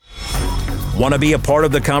Want to be a part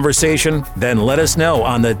of the conversation? Then let us know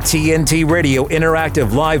on the TNT Radio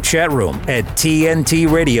Interactive Live chat room at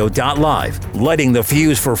tntradio.live. Lighting the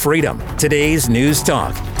fuse for freedom. Today's News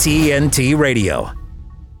Talk, TNT Radio.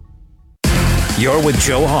 You're with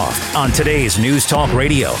Joe Hoff on today's News Talk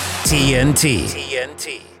Radio, TNT.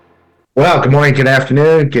 Well, good morning, good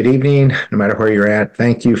afternoon, good evening, no matter where you're at.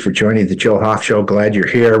 Thank you for joining the Joe Hoff Show. Glad you're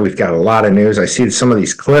here. We've got a lot of news. I see some of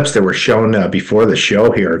these clips that were shown before the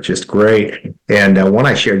show here are just great. And one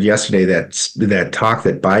I shared yesterday, that talk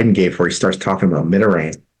that Biden gave where he starts talking about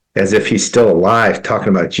Mitterrand as if he's still alive, talking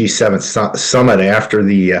about G7 summit after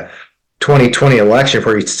the 2020 election,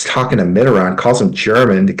 where he's talking to Mitterrand, calls him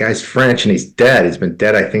German. The guy's French and he's dead. He's been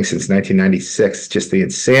dead, I think, since 1996. It's just the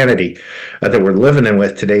insanity that we're living in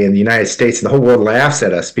with today in the United States. And the whole world laughs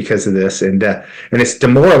at us because of this. And it's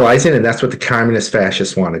demoralizing, and that's what the communist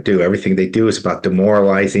fascists want to do. Everything they do is about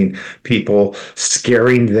demoralizing people,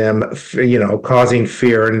 scaring them, causing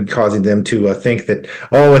fear and causing them to think that,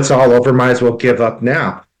 oh, it's all over, might as well give up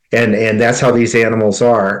now. And that's how these animals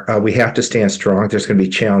are. We have to stand strong. There's going to be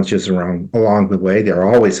challenges along the way. There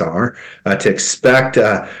always are. To expect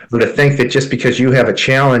or to think that just because you have a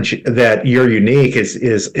challenge that you're unique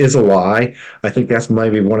is a lie. I think that's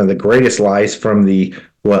maybe one of the greatest lies from the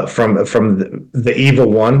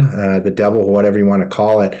evil one, the devil, whatever you want to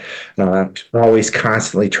call it. Always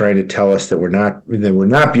constantly trying to tell us that we're not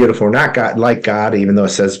beautiful, we're not God, like God, even though it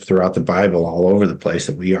says throughout the Bible all over the place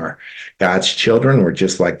that we are God's children. We're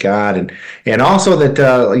just like God, and also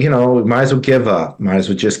that we might as well give up. Might as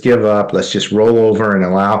well just give up. Let's just roll over and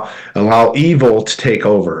allow evil to take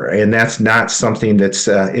over. And that's not something that's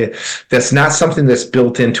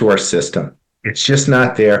built into our system. It's just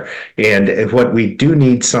not there. And what we do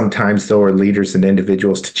need sometimes, though, are leaders and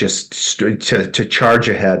individuals to just to charge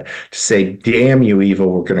ahead, to say, damn you,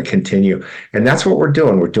 evil, we're going to continue. And that's what we're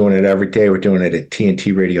doing. We're doing it every day. We're doing it at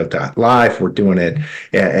tntradio.live. We're doing it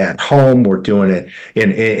at home. We're doing it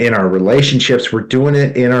in our relationships. We're doing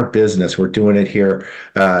it in our business. We're doing it here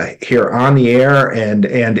on the air and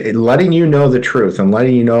letting you know the truth and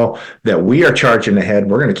letting you know that we are charging ahead.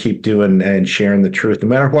 We're going to keep doing and sharing the truth no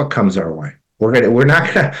matter what comes our way. We're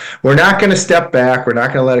not gonna step back. We're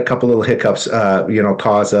not gonna let a couple little hiccups,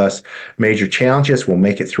 cause us major challenges. We'll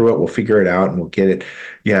make it through it. We'll figure it out, and we'll get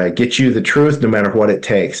you the truth, no matter what it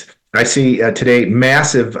takes. I see today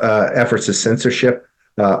massive efforts of censorship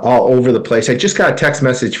all over the place. I just got a text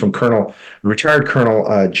message from retired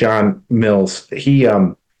Colonel John Mills. He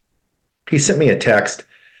sent me a text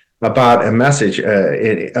about a message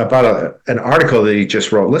about an article that he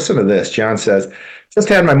just wrote. Listen to this. John says, just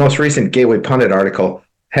had my most recent Gateway Pundit article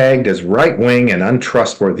tagged as right-wing and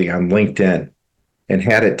untrustworthy on LinkedIn and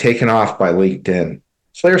had it taken off by LinkedIn.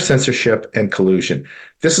 Clear censorship and collusion.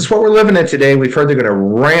 This is what we're living in today. We've heard they're going to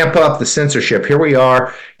ramp up the censorship. Here we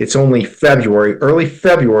are. It's only early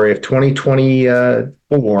February of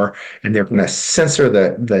 2024, and they're going to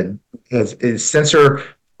censor censor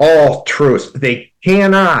all truth. They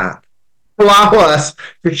cannot allow us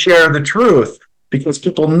to share the truth because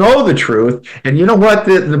people know the truth. And you know what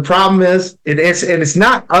the problem is? It's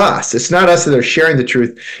not us. It's not us that are sharing the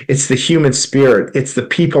truth. It's the human spirit. It's the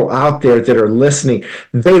people out there that are listening.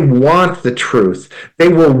 They want the truth. They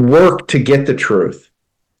will work to get the truth.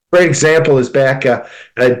 Great example is back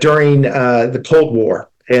during the Cold War,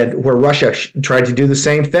 and where Russia tried to do the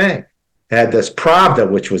same thing. Had this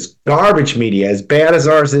Pravda, which was garbage media, as bad as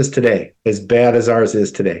ours is today.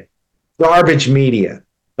 Garbage media,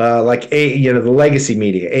 like the legacy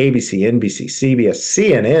media, ABC, NBC, CBS,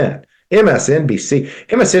 CNN, MSNBC.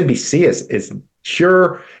 MSNBC is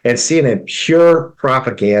pure, and CNN pure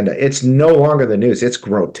propaganda. It's no longer the news. It's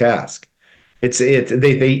grotesque.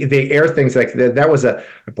 They air things like that.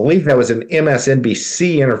 I believe that was an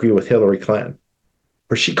MSNBC interview with Hillary Clinton,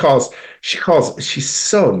 where she's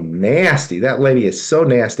so nasty. That lady is so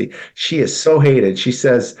nasty. She is so hated. She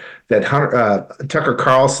says that Tucker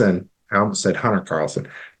Carlson, I almost said Hunter Carlson.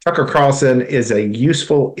 Tucker Carlson is a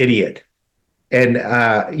useful idiot. And,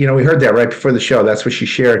 we heard that right before the show. That's what she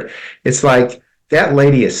shared. It's like, that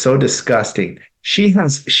lady is so disgusting. She's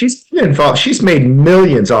been involved. She's made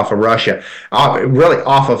millions off of Russia, really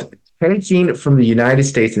off of taking from the United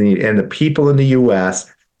States and the people in the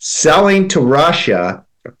U.S., selling to Russia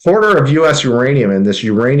a quarter of U.S. uranium in this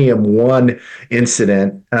Uranium One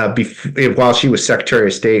incident while she was Secretary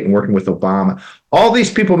of State and working with Obama. All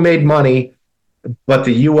these people made money, but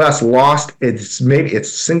the U.S. lost its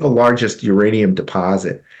single largest uranium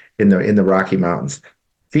deposit in the Rocky Mountains.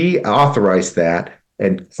 He authorized that,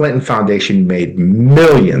 and Clinton Foundation made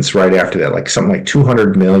millions right after that, like something like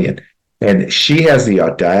 $200 million. And she has the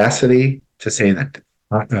audacity to say that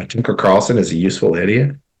Tinker Carlson is a useful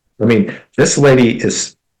idiot. I mean, this lady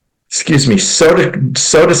is, excuse me, so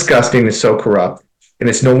disgusting and so corrupt. And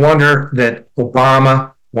it's no wonder that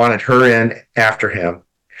Obama wanted her in after him.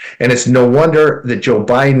 And it's no wonder that Joe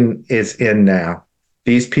Biden is in now.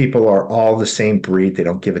 These people are all the same breed. They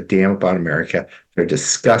don't give a damn about America. They're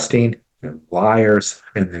disgusting, they're liars,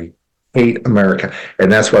 and they hate America.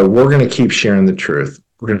 And that's why we're going to keep sharing the truth.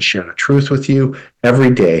 We're going to share the truth with you every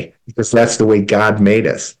day because that's the way God made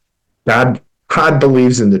us. God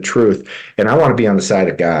believes in the truth, and I want to be on the side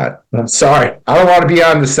of God. I'm sorry, I don't want to be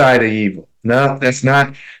on the side of evil. No, that's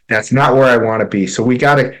not where I want to be. So we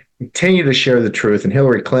got to continue to share the truth. And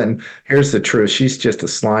Hillary Clinton, here's the truth. She's just a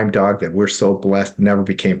slime dog that we're so blessed never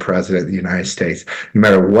became president of the United States. No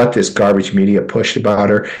matter what this garbage media pushed about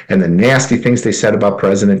her and the nasty things they said about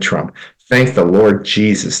President Trump, thank the Lord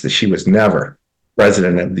Jesus that she was never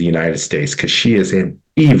president of the United States because she is an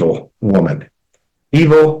evil woman.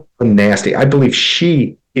 Evil and nasty. I believe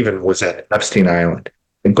she even was at Epstein Island.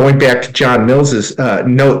 And going back to John Mills's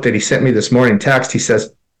note that he sent me this morning text, he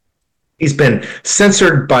says, he's been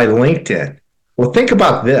censored by LinkedIn. Well, think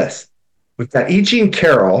about this. We've got E. Jean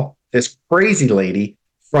Carroll, this crazy lady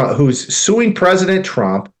who's suing President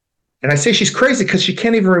Trump. And I say she's crazy because she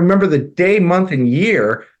can't even remember the day, month, and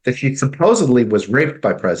year that she supposedly was raped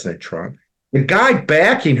by President Trump. The guy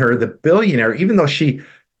backing her, the billionaire, even though she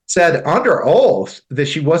said under oath that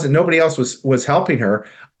she wasn't, nobody else was helping her.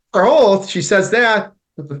 Under oath, she says that.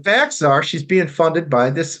 But the facts are she's being funded by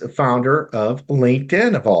this founder of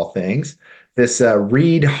LinkedIn, of all things, this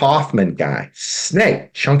Reid Hoffman guy,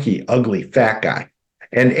 snake, chunky, ugly, fat guy.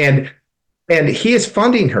 And he is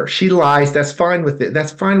funding her. She lies. That's fine with it.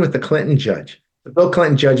 That's fine with the Clinton judge. The Bill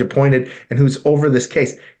Clinton judge appointed and who's over this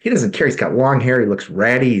case. He doesn't care. He's got long hair. He looks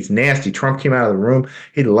ratty. He's nasty. Trump came out of the room.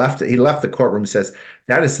 He left the courtroom and says,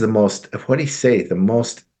 that is the most, what did he say? The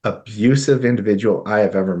most abusive individual I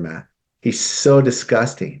have ever met. He's so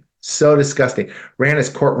disgusting. So disgusting. Ran his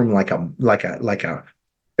courtroom like a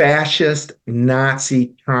fascist,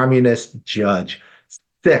 Nazi, communist judge.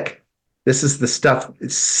 Sick. This is the stuff.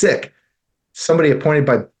 It's sick. Somebody appointed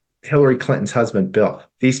by Hillary Clinton's husband, Bill.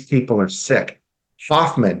 These people are sick.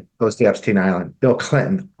 Hoffman goes to Epstein Island. Bill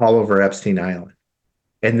Clinton all over Epstein Island.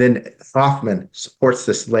 And then Hoffman supports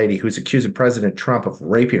this lady who's accusing President Trump of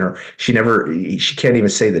raping her. She can't even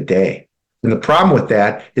say the day. And the problem with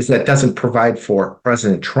that is that doesn't provide for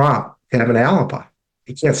President Trump to have an alibi.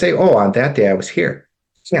 He can't say, oh, on that day I was here.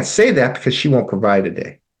 He can't say that because she won't provide a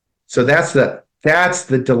day. So that's the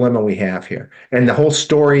dilemma we have here. And the whole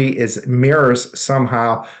story mirrors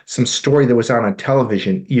somehow some story that was on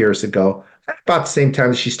television years ago, about the same time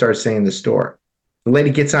that she started saying the story. The lady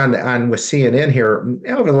gets on with CNN here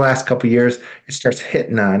over the last couple of years and starts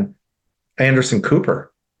hitting on Anderson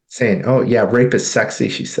Cooper, saying, oh, yeah, rape is sexy,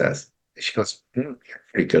 she says. She goes, you're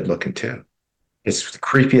pretty good looking too. It's the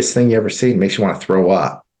creepiest thing you ever see. It makes you want to throw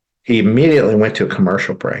up. He immediately went to a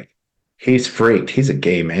commercial break. He's freaked. He's a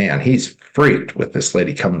gay man. He's freaked with this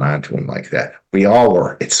lady coming on to him like that. We all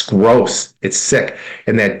were. It's gross. It's sick.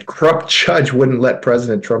 And that corrupt judge wouldn't let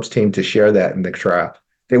President Trump's team to share that in the trial.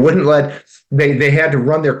 They wouldn't let, they had to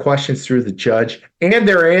run their questions through the judge and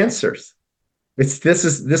their answers. This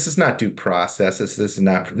is not due process.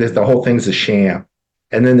 The whole thing's a sham.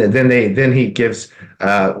 And then he gives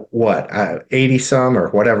 80 some or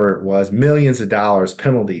whatever it was, millions of dollars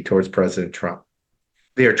penalty towards President Trump.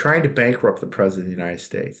 They are trying to bankrupt the president of the United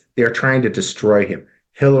States. They are trying to destroy him.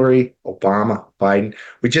 Hillary, Obama, Biden.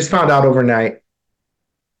 We just found out overnight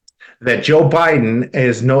that Joe Biden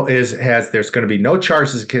there's going to be no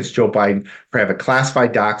charges against Joe Biden for having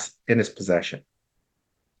classified docs in his possession.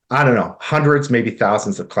 I don't know, hundreds, maybe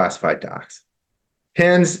thousands of classified docs.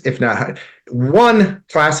 Tens, if not one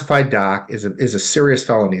classified doc is a serious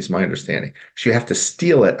felony, is my understanding. So you have to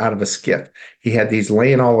steal it out of a skiff. He had these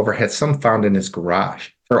laying all over, had some found in his garage.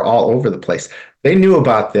 They're all over the place. They knew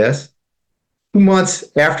about this 2 months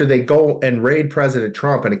after they go and raid President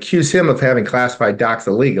Trump and accuse him of having classified docs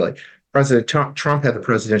illegally. President Trump had the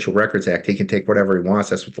Presidential Records Act. He can take whatever he wants.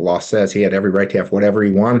 That's what the law says. He had every right to have whatever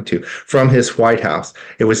he wanted to from his White House.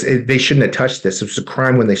 They shouldn't have touched this. It was a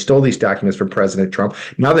crime when they stole these documents from President Trump.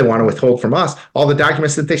 Now they want to withhold from us all the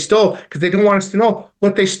documents that they stole because they don't want us to know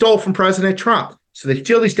what they stole from President Trump. So they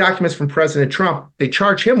steal these documents from President Trump. They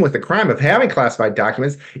charge him with the crime of having classified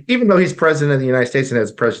documents, even though he's president of the United States and has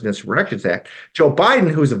the Presidential Records Act. Joe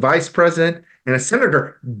Biden, who's a vice president and a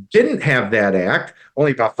senator, didn't have that act.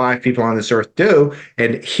 Only about 5 people on this earth do.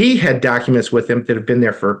 And he had documents with him that have been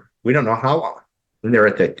there for we don't know how long. And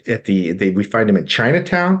they're we find him in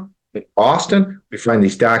Chinatown, in Boston. We find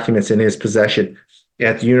these documents in his possession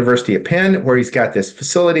at the University of Penn, where he's got this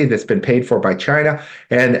facility that's been paid for by China.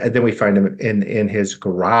 And then we find him in his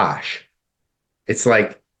garage. It's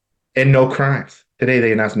like, and no crimes. Today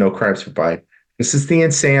they announced no crimes for Biden. This is the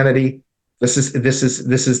insanity. This is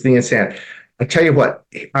the insanity. I tell you what,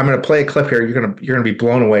 I'm going to play a clip here. You're going to be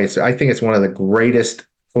blown away. So I think it's one of the greatest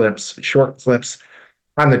clips, short clips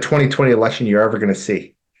on the 2020 election you're ever going to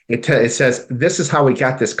see. It says, this is how we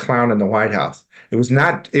got this clown in the White House. It was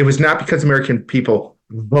not because American people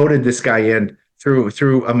voted this guy in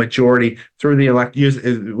through a majority, through the elect.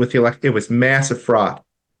 It was massive fraud.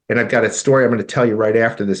 And I've got a story I'm going to tell you right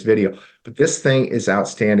after this video. But this thing is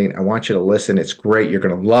outstanding. I want you to listen. It's great. You're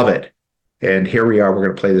going to love it. And here we are. We're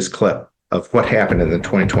going to play this clip of what happened in the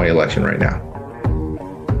 2020 election right now.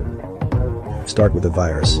 Start with a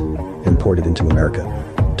virus, import it into America,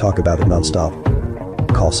 talk about it nonstop,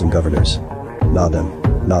 call some governors, not them,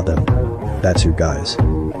 that's your guys,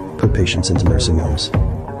 put patients into nursing homes,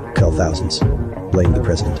 kill thousands, blame the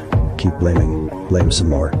president, keep blaming, blame some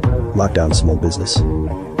more, lock down small business,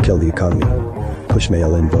 kill the economy, push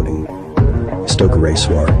mail-in voting, stoke a race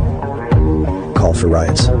war, call for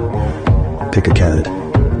riots, pick a candidate,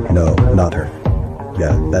 no, not her,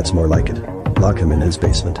 yeah, that's more like it, lock him in his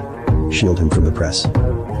basement, shield him from the press,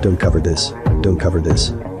 don't cover this, don't cover this,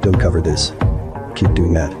 don't cover this, keep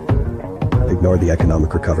doing that, ignore the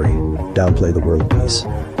economic recovery, downplay the world peace,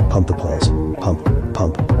 pump the polls,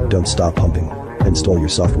 pump, don't stop pumping, install your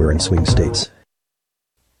software in swing states.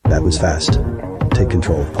 That was fast. Take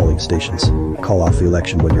control of polling stations, call off the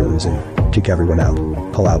election when you're losing, kick everyone out,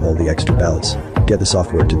 pull out all the extra ballots, get the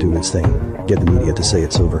software to do its thing, get the media to say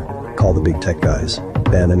it's over, call the big tech guys,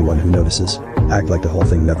 ban anyone who notices, act like the whole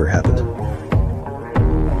thing never happened.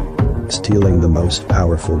 Stealing the most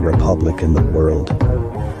powerful republic in the world.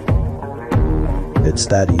 It's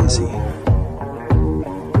that easy.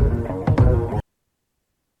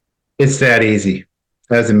 It's that easy.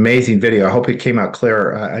 That's an amazing video. I hope it came out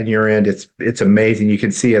clear on your end. It's amazing. You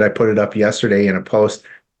can see it. I put it up yesterday in a post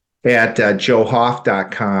at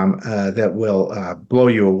joehoff.com that will blow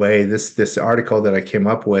you away. This article that I came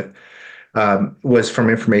up with was from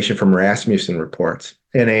information from Rasmussen reports,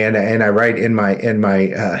 and I write in my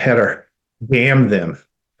header, damn them.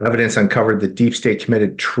 Evidence uncovered the deep state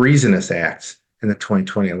committed treasonous acts in the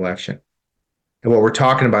 2020 election. And what we're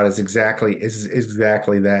talking about is exactly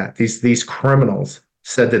that. These criminals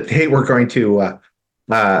said that they were going to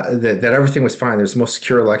that everything was fine. It was the most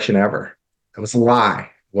secure election ever. It was a lie.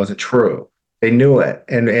 It wasn't true. They knew it.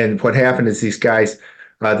 And what happened is these guys,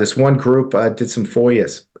 this one group did some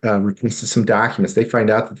FOIAs, requested some documents. They find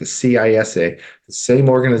out that the CISA, the same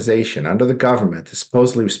organization under the government that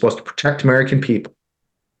supposedly was supposed to protect American people,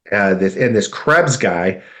 this Krebs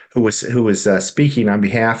guy who was speaking on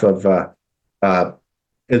behalf of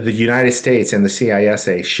the United States and the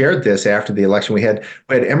CISA shared this after the election. We had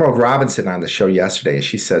Emerald Robinson on the show yesterday, and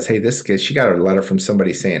she says, hey, this guy, she got a letter from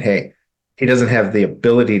somebody saying, hey, he doesn't have the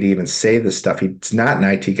ability to even say this stuff. He's not an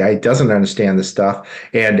IT guy. He doesn't understand this stuff.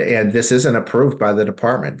 And this isn't approved by the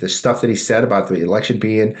department. The stuff that he said about the election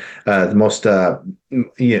being the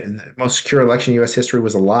most secure election in U.S. history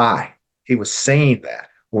was a lie. He was saying that.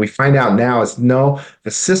 What we find out now is no, the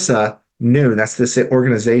CISA knew, that's this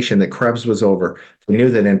organization that Krebs was over. They knew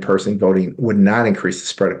that in-person voting would not increase the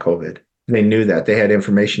spread of COVID. They knew that. They had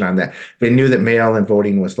information on that. They knew that mail-in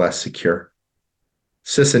voting was less secure.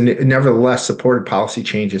 CISA nevertheless supported policy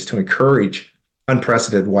changes to encourage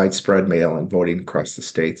unprecedented widespread mail-in voting across the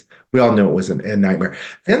states. We all knew it was a nightmare.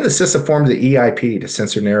 Then the CISA formed the EIP to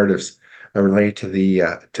censor narratives related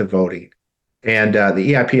to voting. And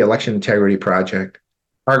the EIP, Election Integrity Project,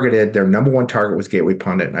 targeted, their number one target was Gateway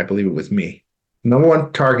Pundit, and I believe it was me. Number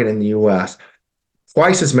one target in the U.S.,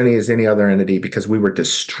 twice as many as any other entity, because we were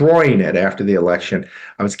destroying it after the election.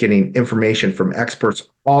 I was getting information from experts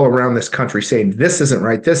all around this country saying, this isn't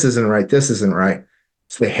right, this isn't right, this isn't right.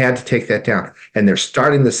 So they had to take that down. And they're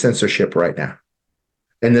starting the censorship right now.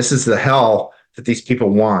 And this is the hell that these people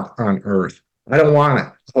want on earth. I don't want it.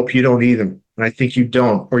 I hope you don't either. And I think you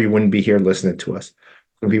don't, or you wouldn't be here listening to us.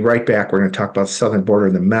 We'll be right back. We're going to talk about the southern border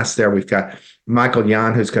and the mess there. We've got Michael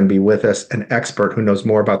Yan, who's going to be with us, an expert who knows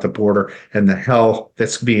more about the border and the hell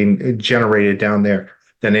that's being generated down there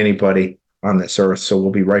than anybody on this earth. So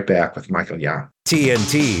we'll be right back with Michael Yan.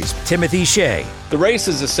 TNT's Timothy Shea. The race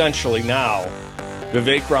is essentially now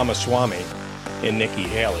Vivek Ramaswamy and Nikki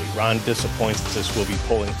Haley. Ron DeSantis will be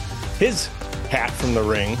pulling his hat from the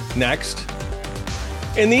ring next.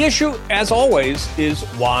 And the issue, as always, is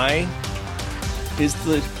why is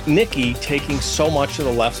the Nikki taking so much of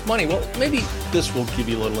the left's money? Well, maybe this will give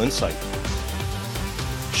you a little insight.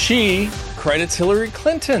 She credits Hillary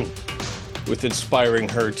Clinton with inspiring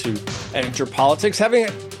her to enter politics, having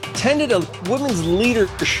attended a women's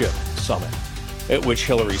leadership summit at which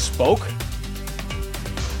Hillary spoke.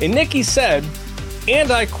 And Nikki said,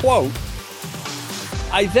 and I quote,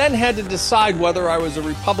 "I then had to decide whether I was a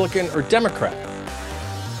Republican or Democrat."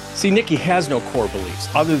 See, Nikki has no core beliefs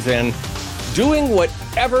other than doing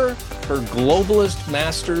whatever her globalist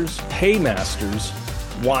masters, paymasters,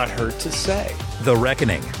 want her to say. The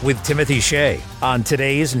Reckoning with Timothy Shea on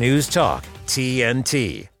today's News Talk,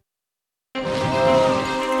 TNT.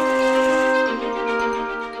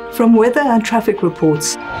 From weather and traffic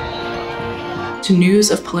reports to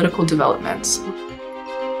news of political developments,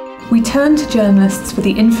 we turn to journalists for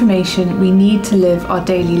the information we need to live our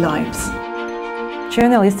daily lives.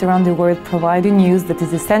 Journalists around the world provide the news that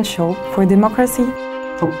is essential for democracy,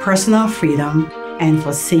 for personal freedom, and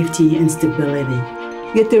for safety and stability.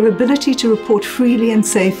 Yet their ability to report freely and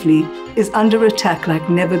safely is under attack like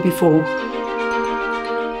never before.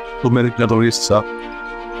 Too many journalists are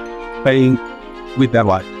paying with their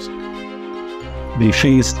lives. They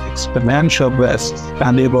face exponential risks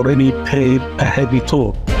and they've already paid a heavy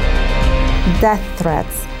toll. Death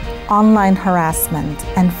threats, online harassment,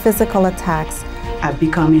 and physical attacks are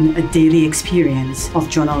becoming a daily experience of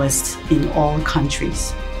journalists in all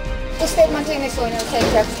countries.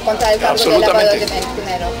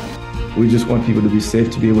 We just want people to be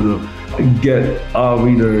safe, to be able to get our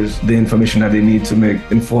readers the information that they need to make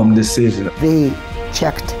informed decisions. They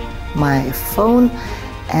checked my phone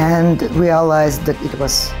and realized that it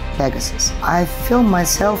was Pegasus. I feel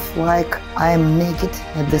myself like I'm naked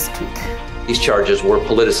at the street. These charges were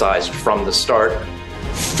politicized from the start.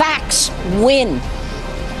 Facts win.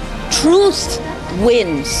 Truth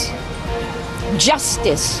wins.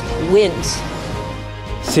 Justice wins.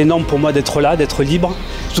 C'est énorme pour moi d'être là, d'être libre,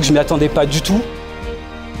 surtout que je ne m'y attendais pas du tout.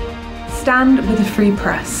 Stand with a free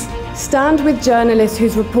press. Stand with journalists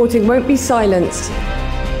whose reporting won't be silenced.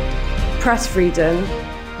 Press freedom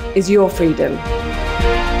is your freedom.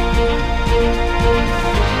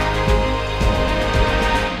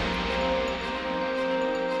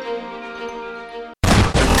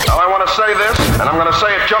 Say this, and I'm going to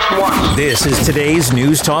say it just once. This is today's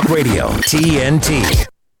News Talk Radio, TNT.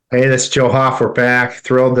 Hey, this is Joe Hoff. We're back.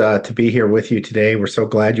 Thrilled to be here with you today. We're so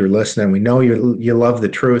glad you're listening. We know you love the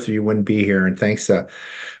truth, or you wouldn't be here. And thanks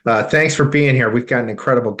for being here. We've got an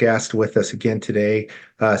incredible guest with us again today.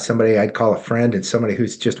 Somebody I'd call a friend, and somebody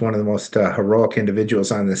who's just one of the most heroic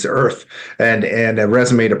individuals on this earth, and a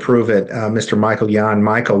resume to prove it. Mr. Michael Yan.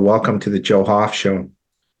 Michael, welcome to the Joe Hoff Show.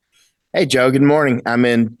 Hey, Joe. Good morning. I'm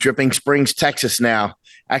in Dripping Springs, Texas now,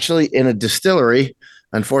 actually in a distillery.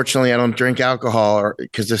 Unfortunately, I don't drink alcohol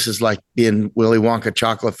because this is like being Willy Wonka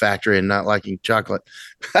chocolate factory and not liking chocolate.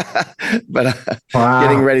 But wow.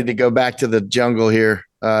 Getting ready to go back to the jungle here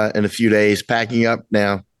in a few days, packing up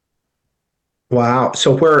now. Wow.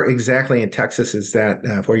 So where exactly in Texas is that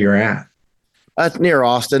where you're at? Near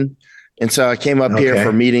Austin. And so I came up here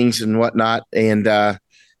for meetings and whatnot. And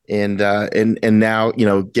now,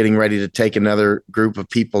 getting ready to take another group of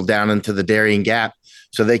people down into the Darien Gap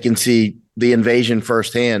so they can see the invasion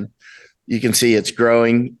firsthand. You can see it's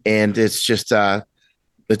growing, and it's just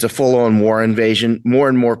it's a full-on war invasion. More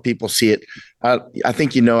and more people see it. I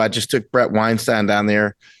think I just took Brett Weinstein down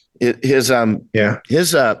there. His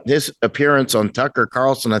appearance on Tucker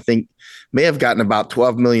Carlson, I think, may have gotten about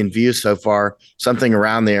 12 million views so far, something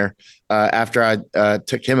around there. After I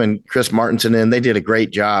took him and Chris Martinson in, they did a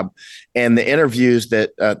great job. And the interviews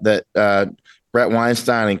that Brett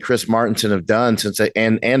Weinstein and Chris Martinson have done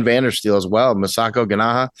and Vandersteel as well, Masako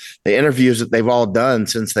Ganaha, the interviews that they've all done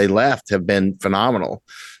since they left have been phenomenal.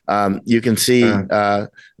 You can see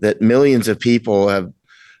that millions of people have.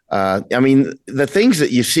 The things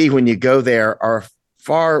that you see when you go there are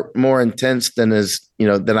far more intense than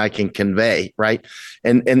I can convey, right?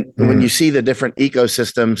 And when you see the different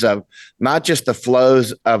ecosystems of not just the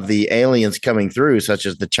flows of the aliens coming through, such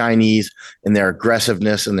as the Chinese and their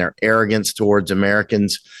aggressiveness and their arrogance towards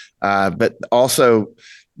Americans, but also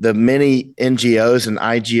the many NGOs and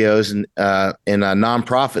IGOs and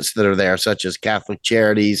nonprofits that are there, such as Catholic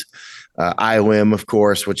Charities, IOM, of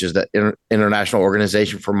course, which is the International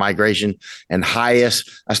Organization for Migration, and HIAS.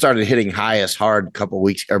 I started hitting HIAS hard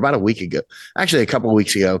about a week ago. Actually, a couple of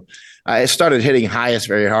weeks ago. I started hitting HIAS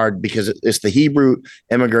very hard because it's the Hebrew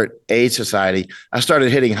Immigrant Aid Society. I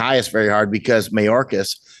started hitting HIAS very hard because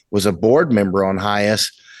Mayorkas was a board member on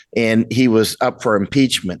HIAS, and he was up for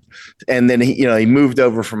impeachment. And then he moved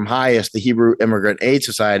over from HIAS, the Hebrew Immigrant Aid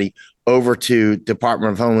Society, over to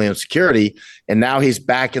Department of Homeland Security. And now he's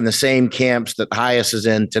back in the same camps that HIAS is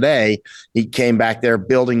in today. He came back there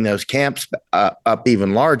building those camps up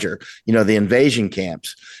even larger, the invasion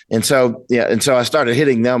camps. And so I started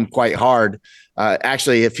hitting them quite hard.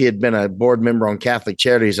 Actually, if he had been a board member on Catholic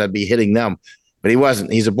Charities, I'd be hitting them, but he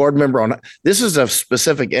wasn't. He's a board member on, this is of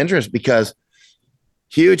specific interest because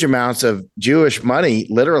huge amounts of Jewish money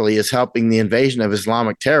literally is helping the invasion of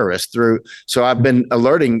Islamic terrorists through. So I've been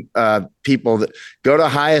alerting people that go to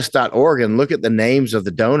highest.org and look at the names of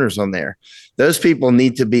the donors on there. Those people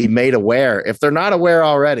need to be made aware. If they're not aware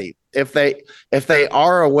already, if they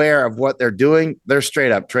are aware of what they're doing, they're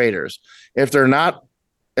straight up traitors. If they're not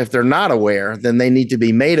aware, then they need to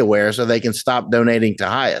be made aware so they can stop donating to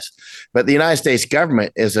HIAS. But the United States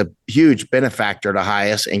government is a huge benefactor to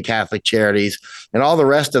HIAS and Catholic Charities and all the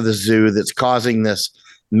rest of the zoo that's causing this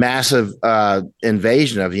massive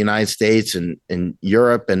invasion of the United States and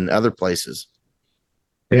Europe and other places.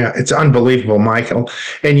 Yeah, it's unbelievable, Michael.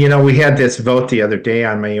 And, we had this vote the other day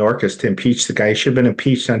on Mayorkas to impeach the guy. He should have been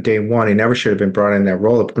impeached on day one. He never should have been brought in that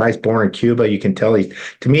role. The guy's born in Cuba. You can tell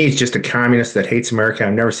to me, he's just a communist that hates America.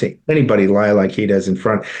 I've never seen anybody lie like he does in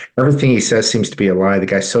front. Everything he says seems to be a lie. The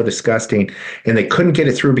guy's so disgusting. And they couldn't get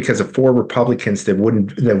it through because of 4 Republicans that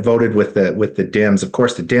voted with the Dems. Of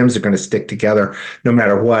course, the Dems are going to stick together no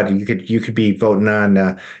matter what. You could be voting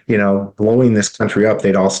on, blowing this country up.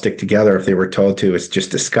 They'd all stick together if they were told to. It's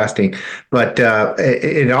just disgusting. But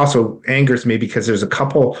it also angers me because there's a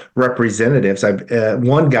couple representatives.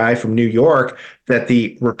 One guy from New York that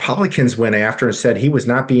the Republicans went after and said he was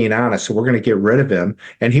not being honest, so we're going to get rid of him.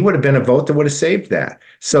 And he would have been a vote that would have saved that.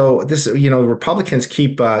 So this, Republicans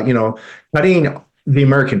keep, cutting the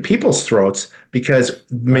American people's throats because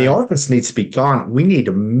Mayorkas needs to be gone. We need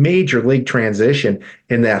a major league transition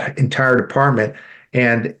in that entire department.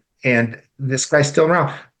 And this guy's still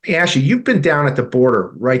around. Ashley, you've been down at the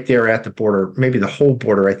border, right there at the border, maybe the whole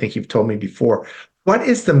border, I think you've told me before. What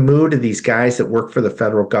is the mood of these guys that work for the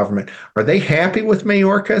federal government? Are they happy with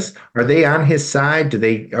Mayorkas? Are they on his side?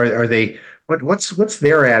 What's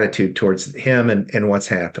their attitude towards him and what's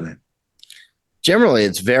happening? Generally,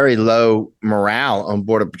 it's very low morale on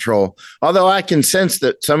Border Patrol, although I can sense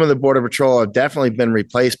that some of the Border Patrol have definitely been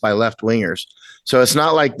replaced by left-wingers. So it's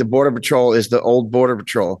not like the Border Patrol is the old Border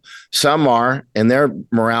Patrol. Some are, and their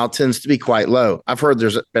morale tends to be quite low. I've heard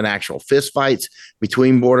there's been actual fist fights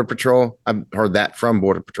between Border Patrol. I've heard that from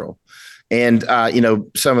Border Patrol. And,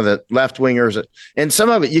 some of the left wingers and some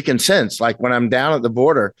of it you can sense, like when I'm down at the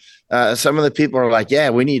border, some of the people are like, yeah,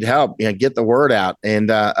 we need help, get the word out. And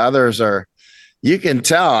others are, you can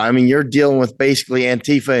tell, you're dealing with basically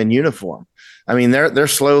Antifa in uniform. They're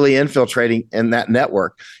slowly infiltrating in that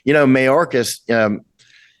network. Mayorkas,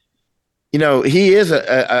 he is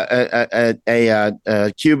a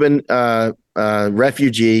Cuban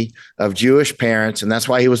refugee of Jewish parents, and that's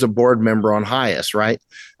why he was a board member on HIAS, right?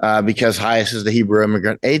 Because HIAS is the Hebrew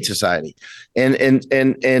Immigrant Aid Society, and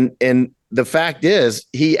the fact is,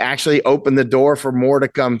 he actually opened the door for more to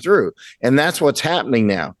come through. And that's what's happening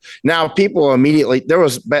now. Now, people immediately,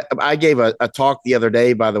 I gave a talk the other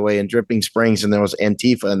day, by the way, in Dripping Springs, and there was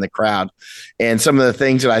Antifa in the crowd. And some of the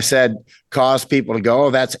things that I said caused people to go,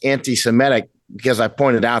 oh, that's anti-Semitic, because I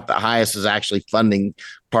pointed out that HIAS is actually funding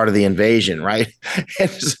part of the invasion, right?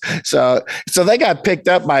 so they got picked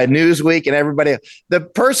up by Newsweek and everybody. The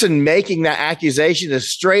person making that accusation is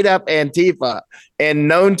straight up Antifa and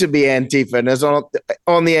known to be Antifa and is on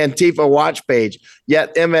the Antifa watch page.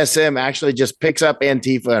 Yet MSM actually just picks up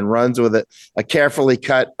Antifa and runs with it, a carefully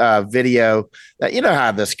cut video. That, you know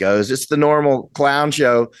how this goes. It's the normal clown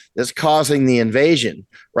show that's causing the invasion,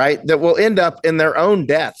 right? That will end up in their own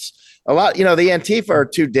deaths. A lot, the Antifa are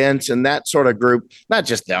too dense, and that sort of group, not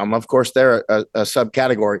just them, of course, they're a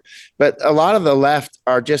subcategory, but a lot of the left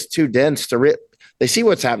are just too dense to they see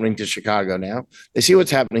what's happening to Chicago now. They see what's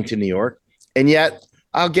happening to New York. And yet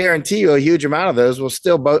I'll guarantee you a huge amount of those will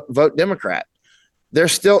still vote Democrat. They're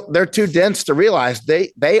too dense to realize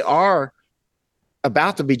they are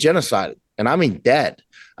about to be genocided. And I mean, dead.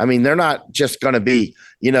 They're not just going to be,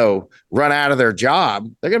 run out of their job.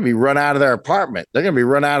 They're going to be run out of their apartment. They're going to be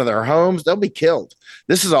run out of their homes. They'll be killed.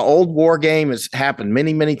 This is an old war game. It's happened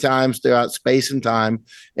many, many times throughout space and time.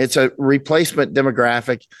 It's a replacement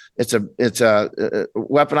demographic. It's a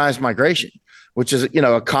weaponized migration, which is,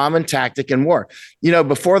 a common tactic in war.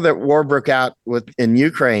 Before the war broke out in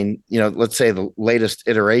Ukraine, let's say the latest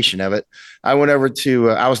iteration of it, I went over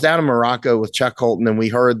I was down in Morocco with Chuck Holton, and we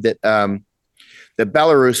heard that that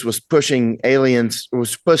Belarus was pushing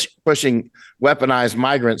pushing weaponized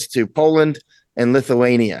migrants to Poland and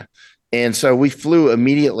Lithuania. And so we flew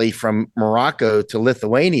immediately from Morocco to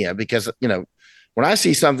Lithuania because, when I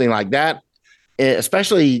see something like that,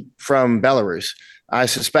 especially from Belarus, I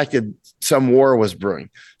suspected some war was brewing.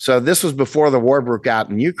 So this was before the war broke out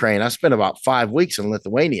in Ukraine. I spent about 5 weeks in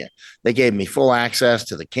Lithuania. They gave me full access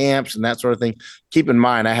to the camps and that sort of thing. Keep in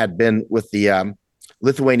mind, I had been with the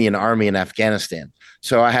Lithuanian army in Afghanistan.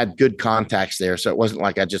 So I had good contacts there. So it wasn't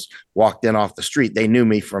like I just walked in off the street. They knew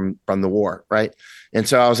me from the war, right? And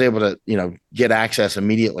so I was able to, get access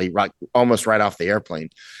immediately, right, almost right off the airplane.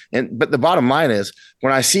 But the bottom line is,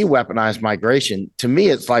 when I see weaponized migration, to me,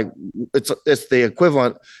 it's like it's the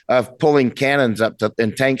equivalent of pulling cannons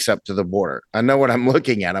and tanks up to the border. I know what I'm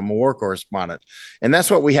looking at. I'm a war correspondent, and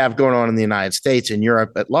that's what we have going on in the United States and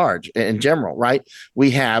Europe at large, in general, right?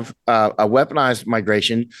 We have a weaponized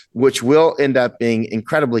migration, which will end up being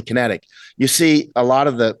incredibly kinetic. You see a lot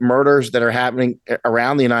of the murders that are happening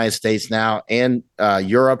around the United States now and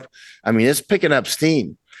Europe. I mean, it's picking up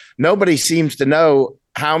steam. Nobody seems to know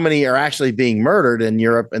how many are actually being murdered in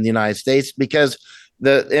Europe and the United States because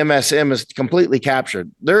the MSM is completely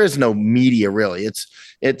captured. There is no media really. So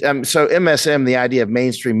MSM, the idea of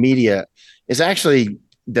mainstream media, is actually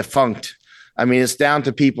defunct. I mean, it's down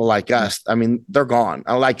to people like us. I mean, they're gone.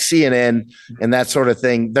 Like CNN and that sort of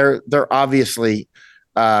thing. They're obviously,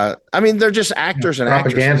 they're just actors and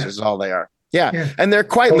actresses is all they are. Yeah. And they're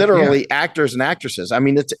quite literally actors and actresses. I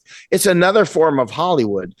mean, it's another form of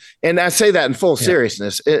Hollywood. And I say that in full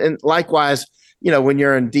seriousness. And likewise, when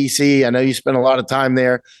you're in DC, I know you spend a lot of time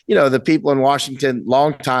there, the people in Washington,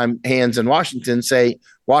 longtime hands in Washington, say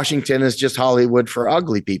Washington is just Hollywood for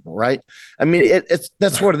ugly people, right? I mean,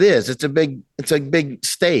 that's what it is. It's a big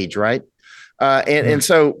stage, right? And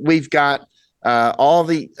so we've got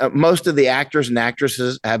most of the actors and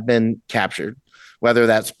actresses have been captured, whether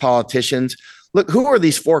that's politicians. Look, who are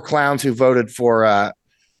these 4 clowns who voted for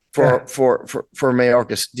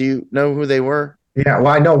Mayorkas? Do you know who they were? Yeah,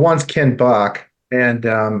 well, I know one's Ken Buck, and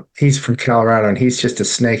he's from Colorado, and he's just a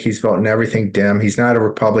snake. He's voting everything dim. He's not a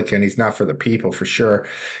Republican. He's not for the people, for sure.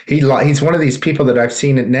 He's one of these people that I've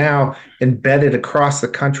seen it now embedded across the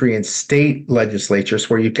country in state legislatures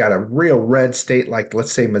where you've got a real red state like,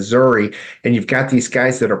 let's say, Missouri, and you've got these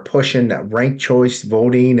guys that are pushing that ranked choice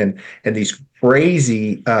voting and these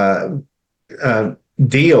crazy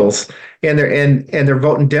deals, and they're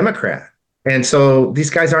voting Democrat. And so these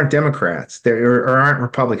guys aren't Democrats. They aren't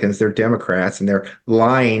Republicans. They're Democrats, and they're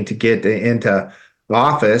lying to get into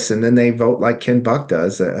office, and then they vote like Ken Buck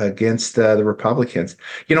does against the Republicans.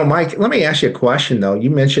 Mike, let me ask you a question, though. You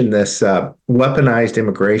mentioned this weaponized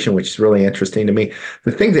immigration, which is really interesting to me.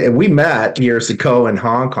 The thing that we met years ago in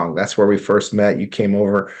Hong Kong, that's where we first met. You came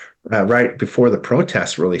over right before the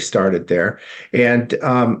protests really started there.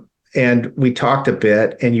 And we talked a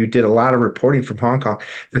bit, and you did a lot of reporting from Hong Kong.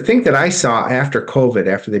 The thing that I saw after COVID,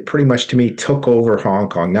 after they pretty much, to me, took over Hong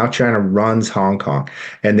Kong, now China runs Hong Kong,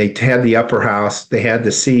 and they had the upper house, they had the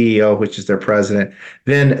CEO, which is their president.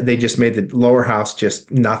 Then they just made the lower house just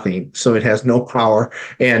nothing, so it has no power.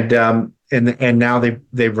 And now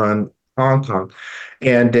they run Hong Kong.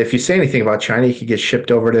 And if you say anything about China, you could get shipped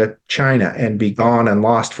over to China and be gone and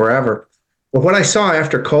lost forever. Well, what I saw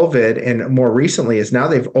after COVID and more recently is now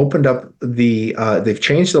they've opened up they've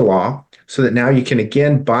changed the law so that now you can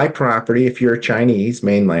again buy property if you're a Chinese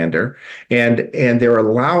mainlander, and they're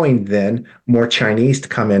allowing then more Chinese to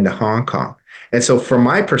come into Hong Kong. And so from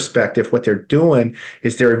my perspective, what they're doing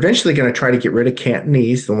is they're eventually going to try to get rid of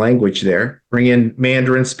Cantonese, the language there, bring in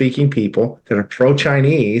Mandarin speaking people that are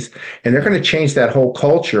pro-Chinese, and they're going to change that whole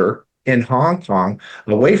culture in Hong Kong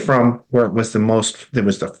away from where it was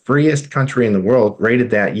the freest country in the world, rated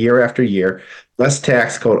that year after year, less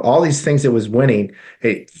tax code, all these things it was winning,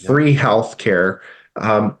 free health care,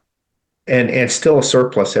 and still a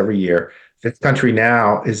surplus every year. This country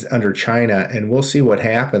now is under China, and we'll see what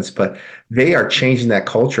happens, but they are changing that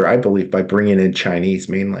culture, I believe, by bringing in Chinese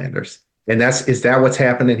mainlanders. And is that what's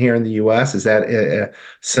happening here in the U.S.? Is that a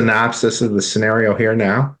synopsis of the scenario here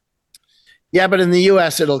now? Yeah, but in the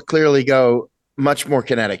U.S., it'll clearly go much more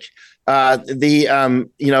kinetic. In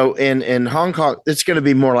Hong Kong, it's going to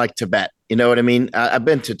be more like Tibet. You know what I mean? I've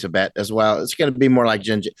been to Tibet as well. It's going to be more like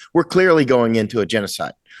we're clearly going into a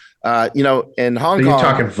genocide. In Hong Kong, you're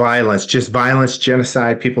talking violence, just violence,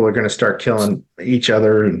 genocide. People are going to start killing each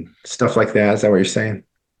other and stuff like that. Is that what you're saying?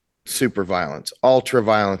 Super violence, ultra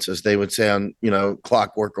violence, as they would say on,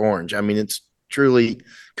 Clockwork Orange. I mean, it's truly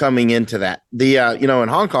coming into that. In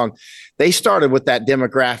Hong Kong, they started with that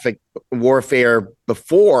demographic warfare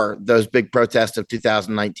before those big protests of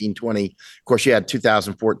 2019-20. Of course, you had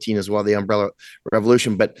 2014 as well, the Umbrella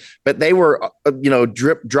Revolution. But they were,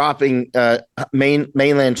 dropping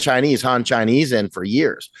mainland Chinese, Han Chinese in for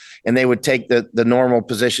years, and they would take the normal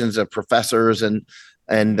positions of professors and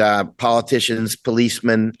politicians,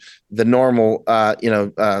 policemen, the normal,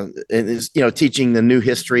 teaching the new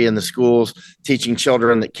history in the schools, teaching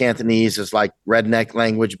children that Cantonese is like redneck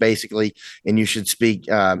language, basically, and you should speak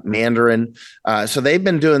Mandarin. So they've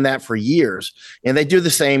been doing that for years, and they do the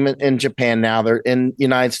same in Japan now. They're in the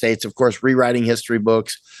United States, of course, rewriting history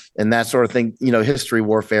books and that sort of thing, history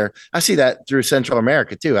warfare. I see that through Central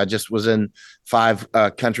America too. I just was in 5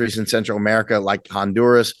 countries in Central America, like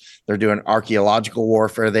Honduras. They're doing archaeological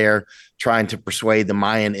warfare there, trying to persuade the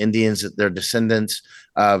Mayan Indians that they're descendants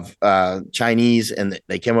of Chinese, and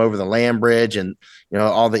they came over the land bridge, and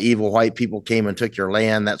all the evil white people came and took your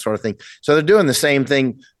land, that sort of thing. So they're doing the same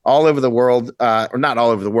thing all over the world, or not all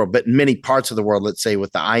over the world, but in many parts of the world. Let's say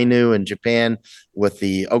with the Ainu in Japan, with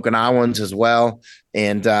the Okinawans as well.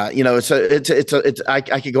 And I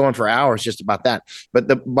could go on for hours just about that. But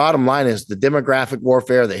the bottom line is the demographic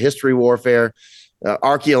warfare, the history warfare,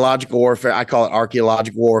 archaeological warfare. I call it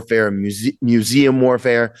archaeological warfare and museum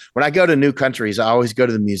warfare. When I go to new countries, I always go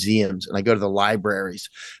to the museums and I go to the libraries.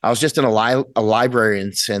 I was just in a library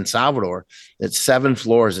in San Salvador. It's 7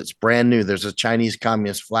 floors. It's brand new. There's a Chinese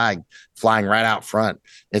Communist flag flying right out front.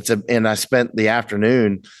 And I spent the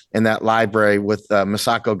afternoon in that library with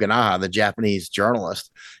Masako Ganaha, the Japanese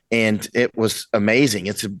journalist. And it was amazing.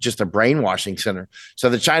 It's just a brainwashing center. So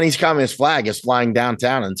the Chinese Communist flag is flying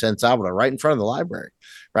downtown in San Salvador, right in front of the library,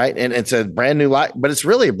 right? And it's a brand new but it's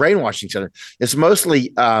really a brainwashing center. It's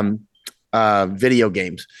mostly video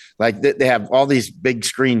games. Like they have all these big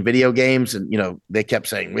screen video games, and they kept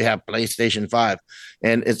saying we have PlayStation 5,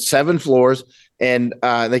 and it's 7 floors. And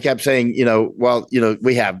they kept saying,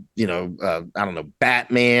 we have, I don't know,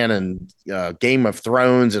 Batman and Game of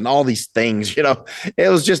Thrones and all these things. It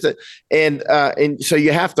was just and so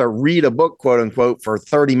you have to read a book, quote unquote, for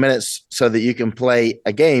 30 minutes so that you can play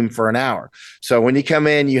a game for an hour. So when you come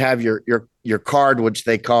in, you have your card, which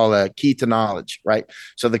they call a key to knowledge, right?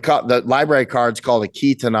 So the library card's called a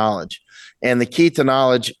key to knowledge, and the key to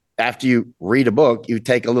knowledge. After you read a book, you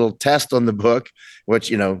take a little test on the book,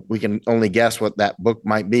 which, we can only guess what that book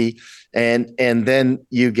might be. And then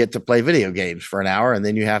you get to play video games for an hour, and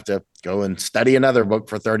then you have to go and study another book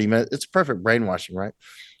for 30 minutes. It's perfect brainwashing, right?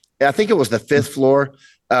 I think it was the 5th floor.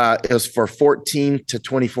 It was for 14 to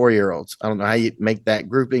 24-year-olds. I don't know how you make that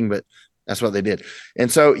grouping, but that's what they did.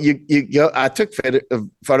 And so you go, I took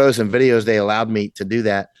photos and videos. They allowed me to do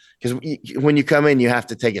that because when you come in, you have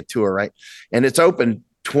to take a tour, right? And it's open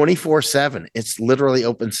 24/7. It's literally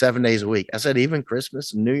open 7 days a week. I said, even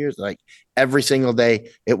Christmas and New Year's, like every single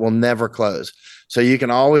day, it will never close. So you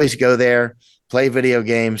can always go there, play video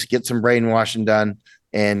games, get some brainwashing done,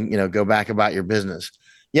 and, go back about your business.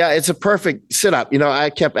 Yeah, it's a perfect setup.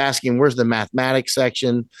 I kept asking, where's the mathematics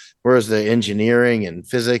section? Where's the engineering and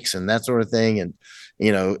physics and that sort of thing? And,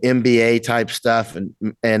 MBA type stuff.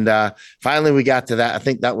 And finally we got to that. I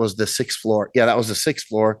think that was the 6th floor. Yeah, that was the 6th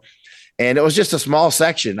floor. And it was just a small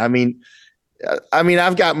section. I mean,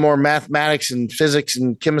 I've got more mathematics and physics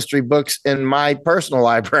and chemistry books in my personal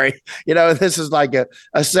library. This is like a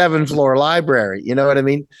 7-floor library. You know what I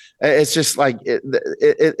mean? It's just like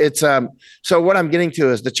so what I'm getting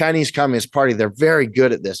to is the Chinese Communist Party. They're very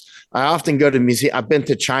good at this. I often go to museums. I've been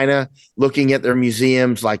to China looking at their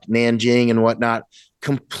museums like Nanjing and whatnot.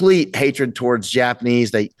 Complete hatred towards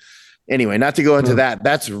Japanese. Anyway, not to go into that.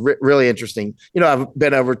 That's really interesting. I've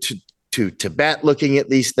been over to Tibet looking at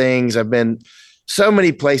these things. I've been so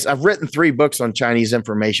many places. I've written 3 books on Chinese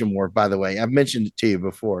information war, by the way. I've mentioned it to you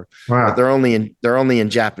before. Wow. But they're only in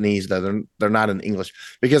Japanese, though. They're not in English,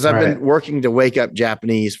 because I've been working to wake up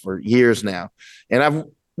Japanese for years now. And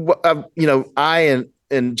I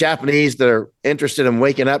and Japanese that are interested in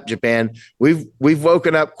waking up Japan, we've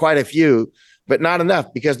woken up quite a few, but not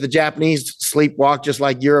enough, because the Japanese sleepwalk just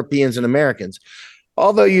like Europeans and Americans.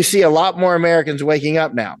 Although you see a lot more Americans waking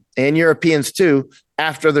up now, and Europeans too,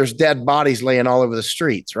 after there's dead bodies laying all over the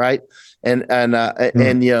streets, right? And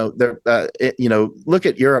look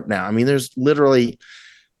at Europe now. I mean, there's literally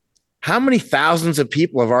how many thousands of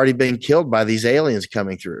people have already been killed by these aliens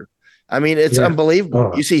coming through? I mean, it's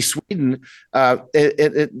unbelievable. You see Sweden,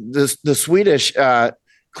 the Swedish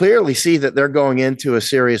clearly see that they're going into a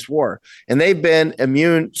serious war, and they've been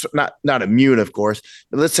immune, not immune, of course,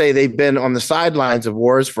 but let's say they've been on the sidelines of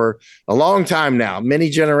wars for a long time now, many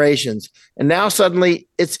generations. And now suddenly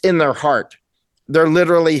it's in their heart. They're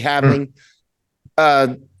literally having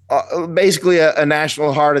basically a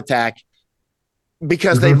national heart attack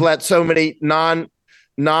because they've let so many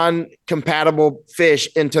non-compatible fish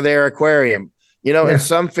into their aquarium. And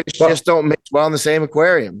some fish just don't mix well in the same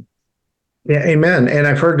aquarium. Yeah, amen. And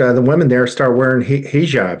I've heard the women there start wearing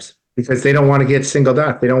hijabs because they don't want to get singled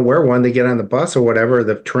out. If they don't wear one, they get on the bus or whatever,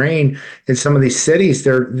 the train in some of these cities,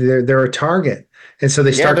 they're a target. And so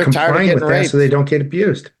they start complying with that so they don't get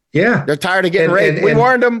abused. Yeah. They're tired of getting raped. We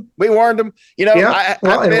warned them. I've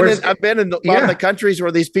been in a lot of the countries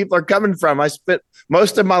where these people are coming from. I spent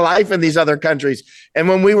most of my life in these other countries. And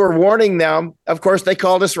when we were warning them, of course, they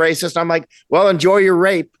called us racist. I'm like, well, enjoy your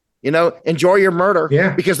rape, enjoy your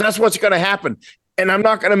murder, because that's what's going to happen. And I'm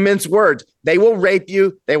not going to mince words. They will rape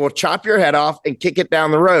you. They will chop your head off and kick it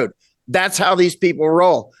down the road. That's how these people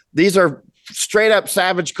roll. These are straight up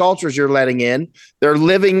savage cultures you're letting in. They're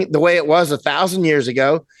living the way it was 1,000 years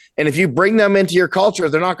ago. And if you bring them into your culture,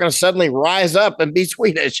 they're not going to suddenly rise up and be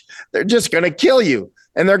Swedish. They're just going to kill you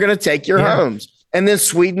and they're going to take your homes. And then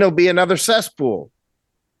Sweden will be another cesspool.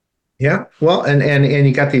 Yeah. Well, and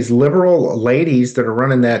you got these liberal ladies that are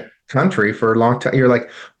running that country for a long time. You're like,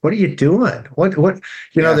 what are you doing? What,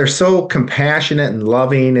 they're so compassionate and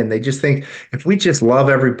loving. And they just think if we just love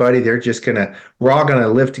everybody, we're all going to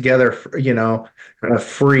live together,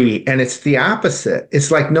 free. And it's the opposite.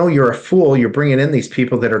 It's like, no, you're a fool. You're bringing in these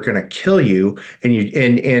people that are going to kill you. And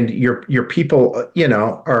your people,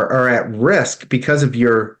 are at risk because of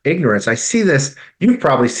your ignorance. I see this. You've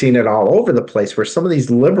probably seen it all over the place where some of these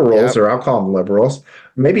liberals, or I'll call them liberals,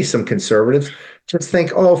 maybe some conservatives, just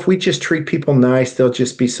think, oh, if we just treat people nice, they'll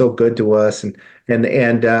just be so good to us, and we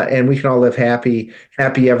can all live happy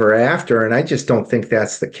ever after. And I just don't think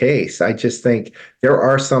that's the case. I just think there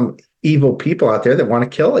are some evil people out there that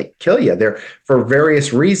want to kill you. They're for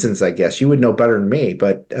various reasons, I guess. You would know better than me,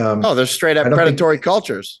 but they're straight up predatory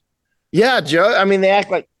cultures. Yeah, Joe. I mean, they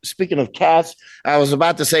act like, speaking of cats, I was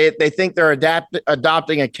about to say it. They think they're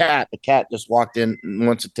adopting a cat. The cat just walked in and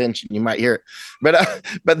wants attention. You might hear it, but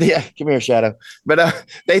come here, Shadow. But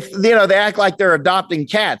they act like they're adopting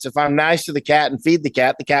cats. If I'm nice to the cat and feed the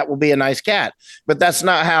cat will be a nice cat. But that's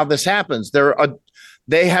not how this happens. They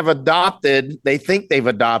think they've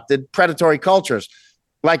adopted predatory cultures,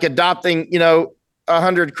 like adopting,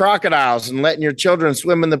 100 crocodiles and letting your children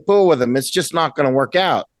swim in the pool with them. It's just not going to work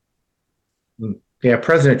out. Yeah,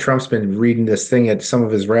 President Trump's been reading this thing at some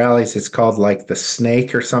of his rallies. It's called like The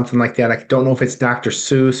Snake or something like that. I don't know if it's Dr.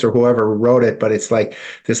 Seuss or whoever wrote it, but it's like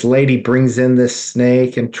this lady brings in this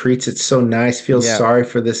snake and treats it so nice, feels sorry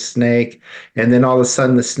for this snake. And then all of a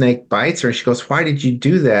sudden the snake bites her and she goes, "Why did you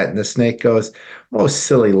do that?" And the snake goes, "Oh,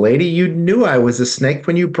 silly lady, you knew I was a snake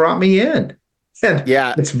when you brought me in." And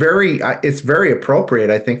it's very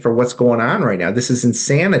appropriate, I think, for what's going on right now. This is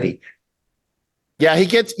insanity. Yeah, he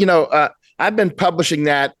gets, I've been publishing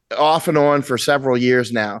that off and on for several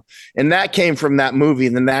years now. And that came from that movie,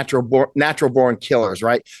 The Natural Born Killers,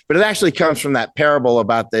 right? But it actually comes from that parable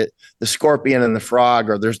about the scorpion and the frog,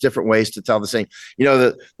 or there's different ways to tell the same.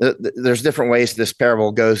 There's different ways this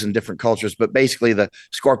parable goes in different cultures. But basically the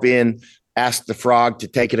scorpion asked the frog to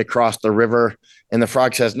take it across the river. And the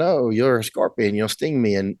frog says, "No, you're a scorpion. You'll sting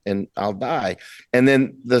me and I'll die." And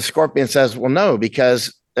then the scorpion says, "Well, no,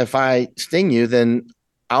 because if I sting you, then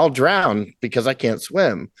I'll drown because I can't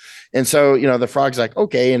swim." And so, the frog's like,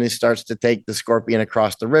 "Okay." And he starts to take the scorpion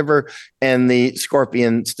across the river, and the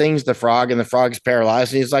scorpion stings the frog, and the frog's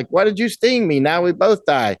paralyzed. And he's like, "Why did you sting me? Now we both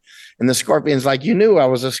die." And the scorpion's like, "You knew I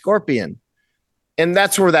was a scorpion." And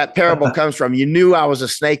that's where that parable comes from. You knew I was a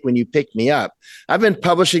snake when you picked me up. I've been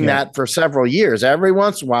publishing that for several years. Every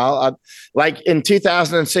once in a while, like in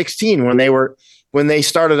 2016, when they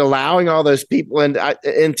started allowing all those people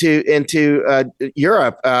into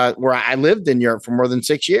Europe, where I lived in Europe for more than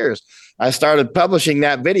 6 years, I started publishing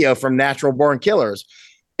that video from Natural Born Killers.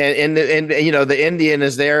 And the Indian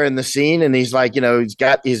is there in the scene, and he's like,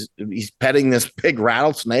 he's petting this big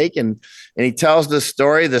rattlesnake, and he tells this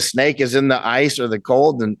story. The snake is in the ice or the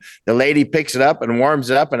cold, and the lady picks it up and warms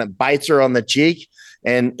it up, and it bites her on the cheek,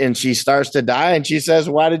 and she starts to die. And she says,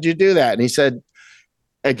 "Why did you do that?" And he said,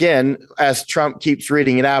 again, as Trump keeps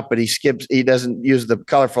reading it out, but he doesn't use the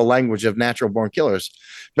colorful language of Natural Born Killers.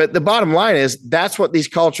 But the bottom line is that's what these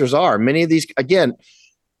cultures are. Many of these, again,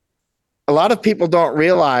 a lot of people don't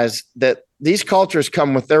realize that these cultures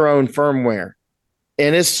come with their own firmware,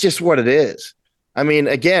 and it's just what it is. I mean,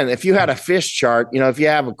 again, if you had a fish chart, if you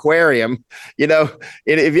have aquarium,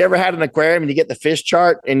 if you ever had an aquarium and you get the fish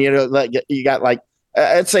chart and, you got like,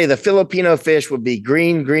 I'd say the Filipino fish would be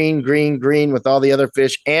green, green, green, green with all the other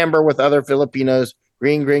fish, amber with other Filipinos,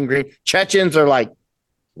 green, green, green. Chechens are like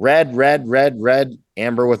red, red, red, red,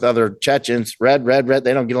 amber with other Chechens, red, red, red.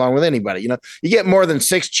 They don't get along with anybody. You get more than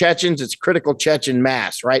 6 Chechens, it's critical Chechen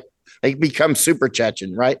mass, right? They become super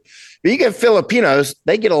Chechen, right? But you get Filipinos,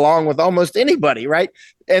 they get along with almost anybody, right?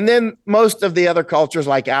 And then most of the other cultures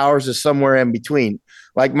like ours is somewhere in between.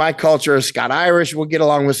 Like my culture is Scott Irish, we'll get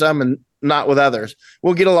along with some and not with others.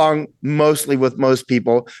 We'll get along mostly with most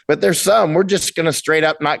people, but there's some we're just going to straight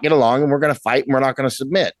up not get along, and we're going to fight, and we're not going to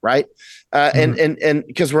submit, right? And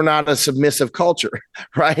because we're not a submissive culture,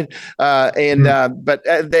 right? But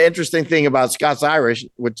the interesting thing about Scots Irish,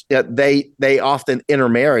 which they often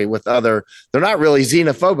intermarry with other. They're not really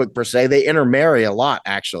xenophobic per se. They intermarry a lot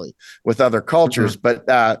actually with other cultures, but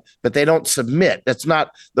they don't submit. That's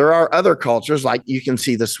not. There are other cultures like you can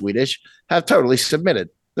see the Swedish have totally submitted.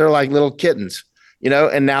 They're like little kittens,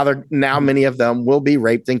 and now many of them will be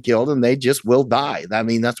raped and killed, and they just will die. I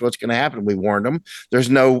mean, that's what's going to happen. We warned them. There's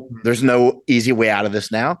no easy way out of this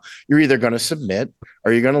now. You're either going to submit,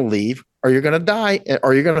 or you're going to leave, or you're going to die,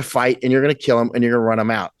 or you're going to fight, and you're going to kill them, and you're going to run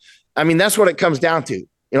them out. I mean, that's what it comes down to.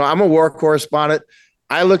 I'm a war correspondent.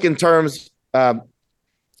 I look in terms. I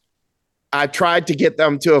tried to get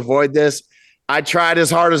them to avoid this. I tried as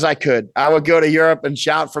hard as I could. I would go to Europe and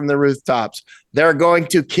shout from the rooftops, they're going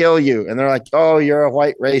to kill you. And they're like, oh, you're a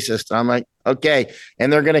white racist. And I'm like, okay.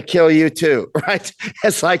 And they're going to kill you too, right?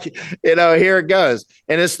 It's like, here it goes.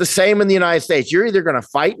 And it's the same in the United States. You're either going to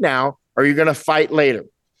fight now or you're going to fight later.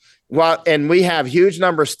 Well, and we have huge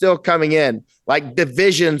numbers still coming in, like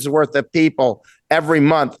divisions worth of people every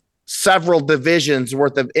month, several divisions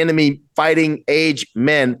worth of enemy fighting age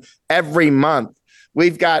men every month. We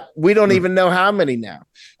don't even know how many now.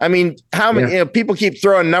 I mean, how many, people keep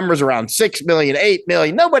throwing numbers around, 6 million, 8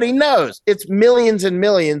 million. Nobody knows. It's millions and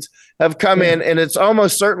millions have come in, and it's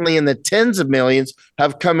almost certainly in the tens of millions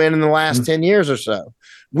have come in the last 10 years or so.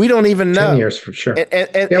 We don't even know. 10 years for sure.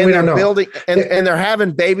 And we don't know. Building, and they're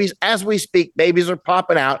having babies. As we speak, babies are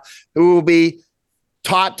popping out who will be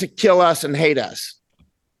taught to kill us and hate us.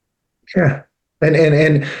 Yeah.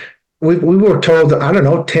 And we were told, I don't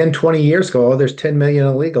know, 10, 20 years ago, there's 10 million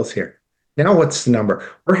illegals here. Now what's the number?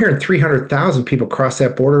 We're hearing 300,000 people cross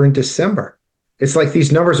that border in December. It's like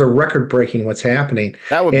these numbers are record breaking what's happening.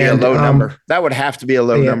 That would be a low number. That would have to be a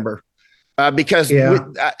low number. Because there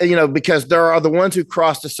are the ones who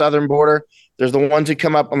cross the southern border. There's the ones who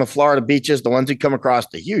come up on the Florida beaches, the ones who come across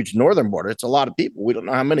the huge northern border. It's a lot of people. We don't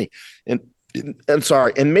know how many. And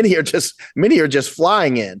many are just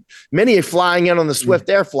flying in. Many are flying in on the Swift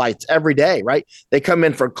Air flights every day, right? They come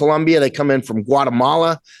in from Colombia. They come in from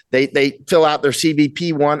Guatemala. They fill out their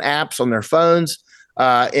CBP-1 apps on their phones,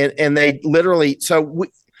 and they literally.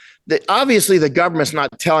 Obviously, the government's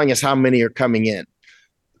not telling us how many are coming in,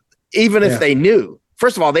 even if they knew.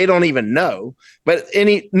 First of all, they don't even know. But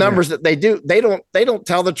any numbers that they do, they don't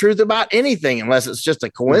tell the truth about anything unless it's just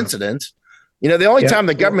a coincidence. The only time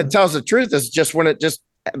the government tells the truth is just when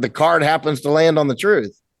the card happens to land on the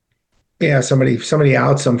truth. Yeah, somebody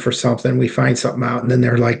outs them for something. We find something out, and then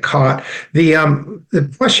they're like caught.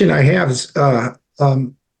 The question I have is,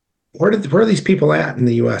 where are these people at in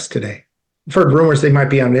the U.S. today? I've heard rumors they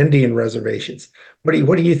might be on Indian reservations. What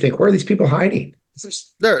do you think? Where are these people hiding?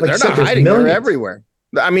 They're not hiding. They're everywhere.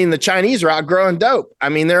 I mean, the Chinese are outgrowing dope. I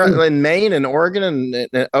mean, they're in Maine and Oregon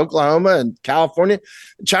and Oklahoma and California.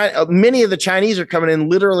 Many of the Chinese are coming in,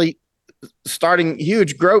 literally starting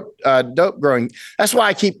huge dope growing. That's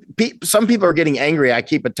why some people are getting angry. I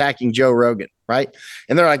keep attacking Joe Rogan, right?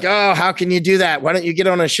 And they're like, oh, how can you do that? Why don't you get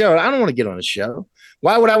on a show? I don't want to get on a show.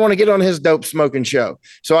 Why would I want to get on his dope smoking show?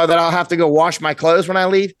 So that I'll have to go wash my clothes when I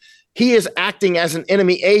leave? He is acting as an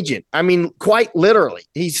enemy agent. I mean, quite literally.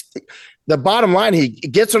 The bottom line, he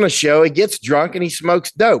gets on a show, he gets drunk, and he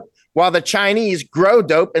smokes dope while the Chinese grow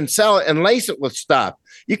dope and sell it and lace it with stuff.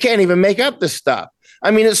 You can't even make up this stuff.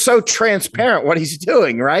 I mean, it's so transparent what he's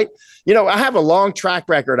doing, right? I have a long track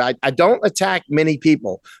record. I don't attack many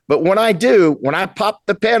people, but when I do, when I pop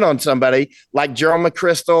the pen on somebody like General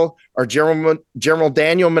McChrystal or General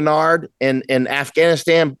Daniel Menard in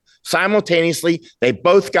Afghanistan, simultaneously, they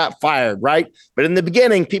both got fired, right? But in the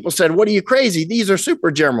beginning, people said, what are you, crazy? These are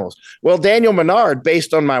super generals. Well, Daniel Menard,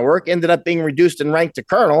 based on my work, ended up being reduced in rank to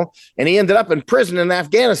colonel, and he ended up in prison in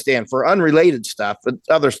Afghanistan for unrelated stuff, but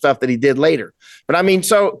other stuff that he did later. But I mean,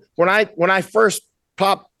 so when I first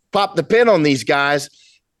popped the pin on these guys,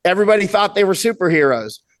 everybody thought they were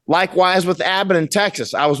superheroes. Likewise with Abbott in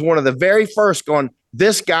Texas. I was one of the very first going,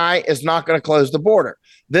 this guy is not going to close the border.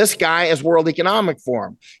 This guy is World Economic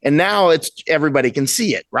Forum. And now everybody can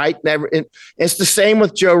see it, right? It's the same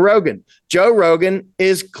with Joe Rogan. Joe Rogan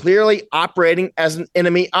is clearly operating as an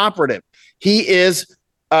enemy operative. He is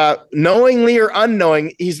knowingly or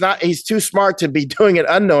unknowing. He's too smart to be doing it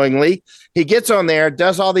unknowingly. He gets on there,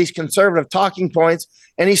 does all these conservative talking points,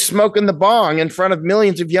 and he's smoking the bong in front of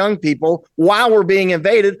millions of young people while we're being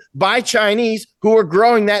invaded by Chinese who are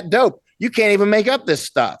growing that dope. You can't even make up this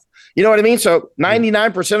stuff. You know what I mean? So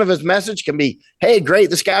 99% of his message can be, hey, great,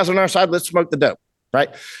 this guy's on our side, let's smoke the dope, right?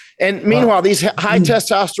 And meanwhile, these high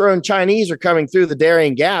testosterone Chinese are coming through the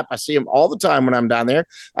Darien Gap. I see them all the time when I'm down there.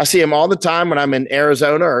 I see them all the time when I'm in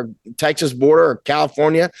Arizona or Texas border or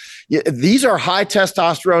California. These are high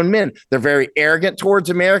testosterone men. They're very arrogant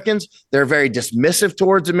towards Americans. They're very dismissive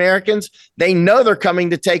towards Americans. They know they're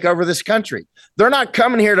coming to take over this country. They're not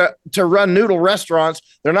coming here to run noodle restaurants.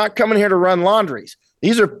 They're not coming here to run laundries.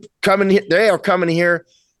 They are coming here,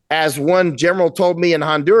 as one general told me in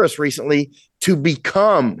Honduras recently, to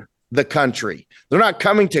become the country. They're not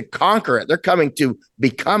coming to conquer it. They're coming to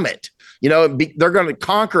become it. They're going to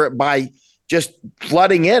conquer it by just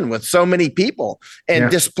flooding in with so many people and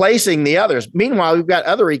displacing the others. Meanwhile, we've got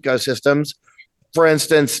other ecosystems, for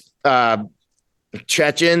instance,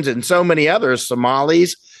 Chechens and so many others,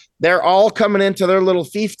 Somalis. They're all coming into their little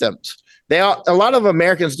fiefdoms. A lot of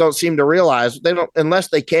Americans don't seem to realize, unless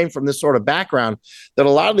they came from this sort of background, that a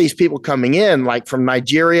lot of these people coming in, like from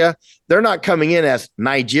Nigeria, they're not coming in as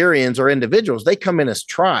Nigerians or individuals. They come in as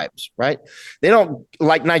tribes, right? They don't,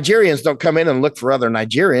 like Nigerians don't come in and look for other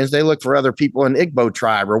Nigerians. They look for other people in Igbo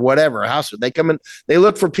tribe or whatever. They come in, they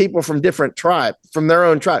look for people from different tribe, from their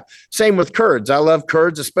own tribe. Same with Kurds. I love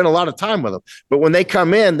Kurds. I spend a lot of time with them. But when they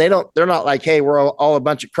come in, they're not like, hey, we're all a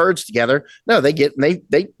bunch of Kurds together. No,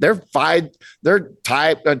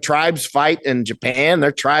 tribes fight in Japan.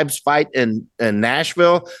 Their tribes fight in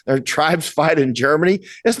Nashville. Their tribes fight in Germany.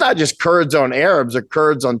 It's not just Kurds on Arabs or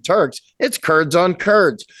Kurds on Turks. It's Kurds on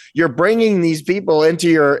Kurds. You're bringing these people into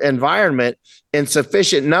your environment in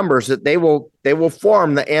sufficient numbers that they will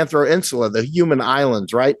form the Anthro Insula, the human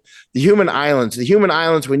islands, right? The human islands,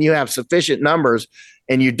 when you have sufficient numbers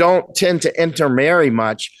and you don't tend to intermarry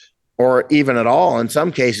much, or even at all in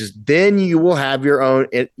some cases, then you will have your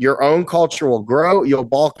own culture will grow. You'll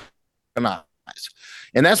balkanize,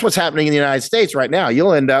 and that's what's happening in the United States right now.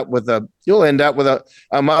 You'll end up with a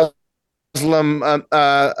Muslim,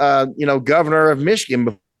 governor of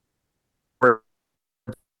Michigan.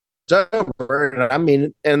 I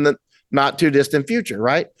mean, in the not too distant future,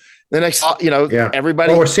 right? The next,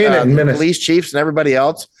 everybody, we're seeing it in Minnesota. Police chiefs and everybody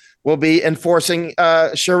else will be enforcing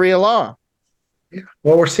Sharia law. Yeah.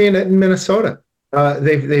 Well, we're seeing it in Minnesota.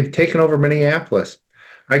 They've taken over Minneapolis.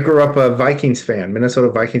 I grew up a Vikings fan, Minnesota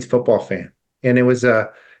Vikings football fan, and it was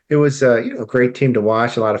a great team to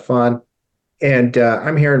watch, a lot of fun. And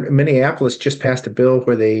I'm hearing Minneapolis just passed a bill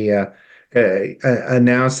where they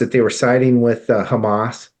announced that they were siding with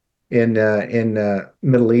Hamas in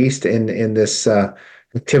Middle East in this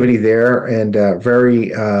activity there, and I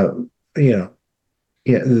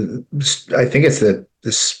think it's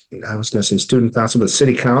I was going to say student council, but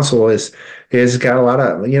city council is got a lot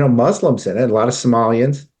of Muslims in it, a lot of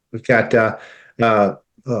Somalians. We've got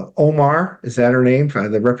Omar, is that her name?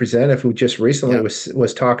 The representative who just recently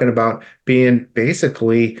was talking about being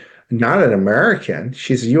basically not an American.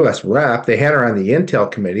 She's a U.S. rep. They had her on the Intel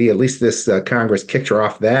committee. At least this Congress kicked her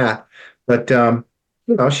off that. But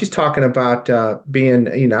she's talking about being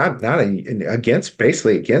against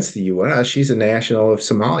the U.S. She's a national of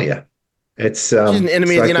Somalia. She's an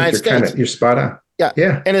enemy of the United States. You're spot on.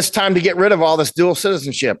 Yeah. And it's time to get rid of all this dual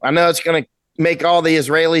citizenship. I know it's going to make all the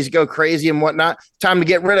Israelis go crazy and whatnot. Time to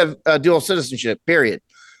get rid of dual citizenship, period.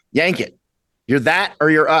 Yank it. You're that or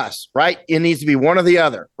you're us, right? It needs to be one or the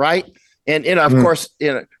other, right? And, of course,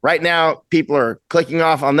 right now people are clicking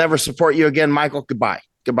off. I'll never support you again, Michael. Goodbye.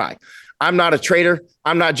 I'm not a traitor.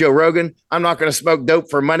 I'm not Joe Rogan. I'm not going to smoke dope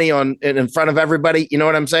for money in front of everybody. You know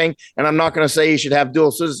what I'm saying? And I'm not going to say you should have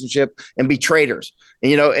dual citizenship and be traitors.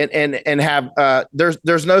 And have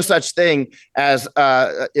there's no such thing as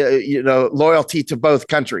loyalty to both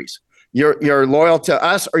countries. You're loyal to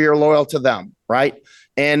us or you're loyal to them, right?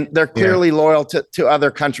 And they're clearly loyal to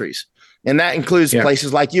other countries, and that includes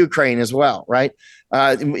places like Ukraine as well, right?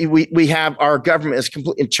 We have our government is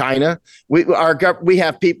complete in China. We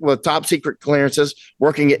have people with top secret clearances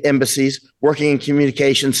working at embassies, working in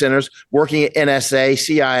communication centers, working at NSA,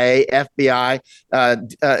 CIA, FBI,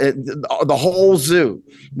 the whole zoo.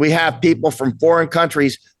 We have people from foreign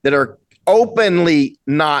countries that are openly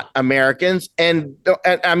not Americans, and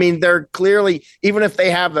I mean they're clearly, even if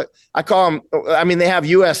they have they have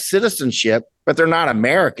U.S. citizenship, but they're not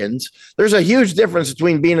Americans. There's a huge difference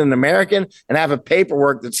between being an American and having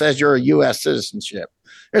paperwork that says you're a U.S. citizenship.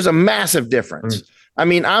 There's a massive difference. I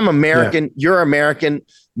mean, I'm American, you're American,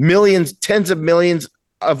 millions, tens of millions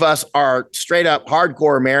of us are straight up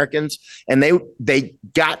hardcore Americans, and they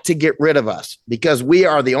got to get rid of us because we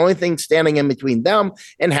are the only thing standing in between them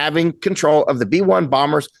and having control of the B-1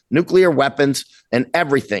 bombers, nuclear weapons, and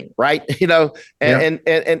everything, right? And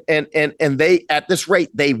they, at this rate,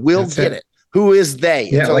 they will get it. Who is they?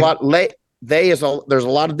 It's a lot. There's a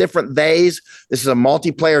lot of different theys. This is a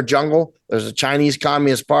multiplayer jungle. There's a Chinese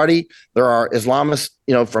Communist Party. There are Islamists,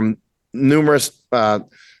 from numerous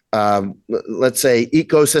let's say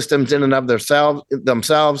ecosystems in and of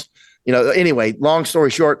themselves. Anyway, long story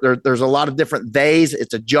short, there's a lot of different theys.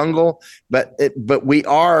 It's a jungle, but we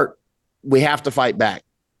have to fight back.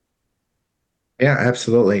 Yeah,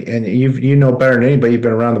 absolutely. And you know better than anybody. You've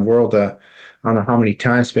been around the world. I don't know how many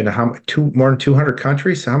times. Been more than 200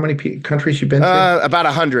 countries. How many countries you've been to? About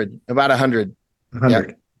 100. About 100.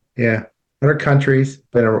 100. Yeah, 100 countries.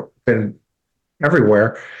 Been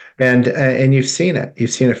everywhere. And you've seen it.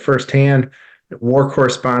 You've seen it firsthand. War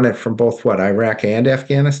correspondent from both Iraq and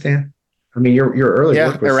Afghanistan. I mean, your early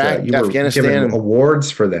work was Iraq, you Afghanistan, were given awards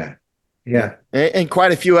for that. Yeah, and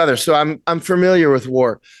quite a few others. So I'm familiar with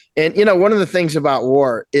war. And one of the things about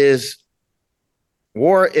war is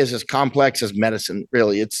as complex as medicine.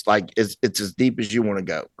 Really, it's as deep as you want to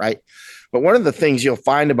go, right? But one of the things you'll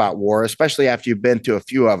find about war, especially after you've been to a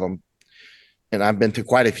few of them, and I've been to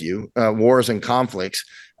quite a few wars and conflicts.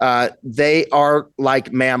 They are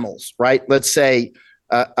like mammals, right? Let's say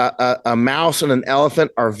a mouse and an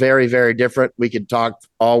elephant are very, very different. We could talk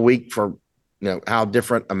all week for how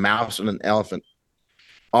different a mouse and an elephant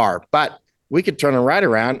are, but we could turn it right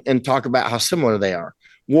around and talk about how similar they are.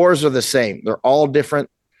 Wars are the same. They're all different,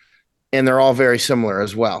 and they're all very similar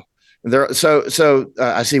as well. So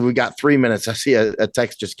I see we got 3 minutes. I see a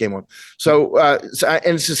text just came on. And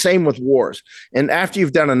it's the same with wars. And after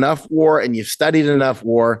you've done enough war and you've studied enough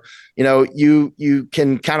war, you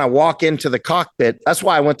can kind of walk into the cockpit. That's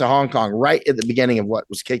why I went to Hong Kong right at the beginning of what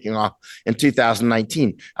was kicking off in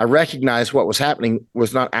 2019. I recognized what was happening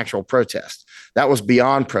was not actual protest. That was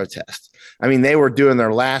beyond protest. I mean, they were doing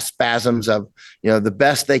their last spasms of, the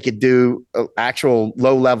best they could do, actual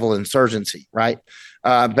low-level insurgency, right?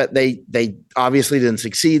 But they obviously didn't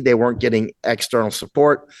succeed. They weren't getting external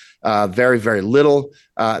support, very, very little,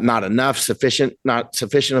 not enough, not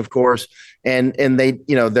sufficient, of course. And they,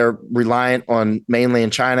 they're reliant on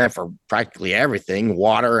mainland China for practically everything,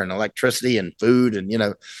 water and electricity and food.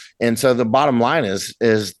 And so the bottom line is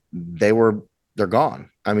they're gone.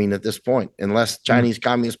 I mean, at this point, unless Chinese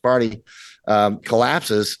Communist Party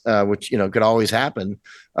collapses, which, could always happen,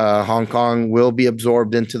 Hong Kong will be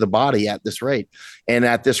absorbed into the body at this rate. And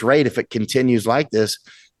at this rate, if it continues like this,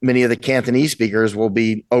 many of the Cantonese speakers will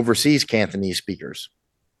be overseas Cantonese speakers.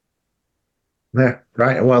 Yeah,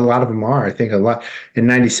 right. Well, a lot of them are. I think a lot in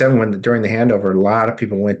 '97 during the handover, a lot of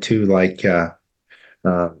people went to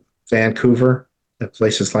Vancouver,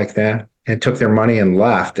 places like that, and took their money and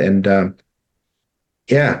left. And I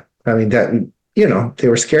mean that. They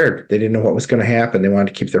were scared. They didn't know what was going to happen. They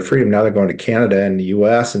wanted to keep their freedom. Now they're going to Canada and the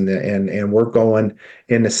U.S. and we're going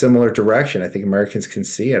in a similar direction. I think Americans can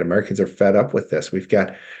see it. Americans are fed up with this. We've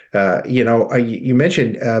got, you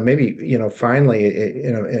mentioned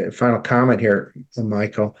finally, final comment here,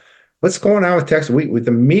 Michael. What's going on with Texas?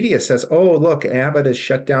 The media says, "Oh, look, Abbott has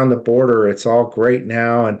shut down the border. It's all great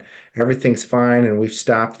now, and everything's fine, and we've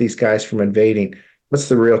stopped these guys from invading." What's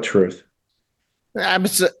the real truth?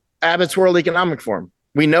 Abbott's World Economic Forum.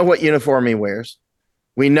 We know what uniform he wears.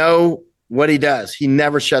 We know what he does. He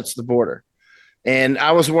never shuts the border. And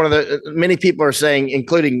I was many people are saying,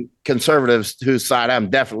 including conservatives whose side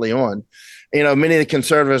I'm definitely on, many of the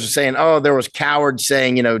conservatives are saying, oh, there was cowards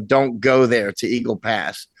saying, don't go there to Eagle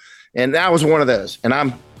Pass. And that was one of those. And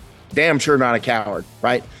I'm damn sure not a coward,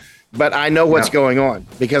 right? But I know what's going on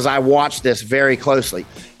because I watched this very closely.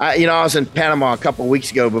 I was in Panama a couple of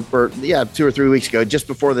weeks ago, 2 or 3 weeks ago, just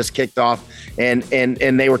before this kicked off, and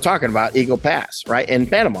they were talking about Eagle Pass, right, in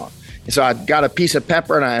Panama. And so I got a piece of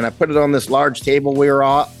pepper and I put it on this large table we were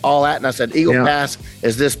all at, and I said, Eagle Pass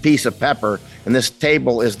is this piece of pepper, and this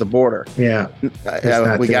table is the border. Yeah.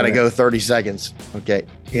 We got to go 30 seconds. Okay.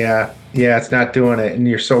 Yeah, it's not doing it. And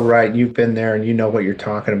you're so right. You've been there, and you know what you're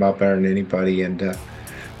talking about better than anybody. And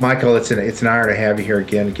Michael, it's an honor to have you here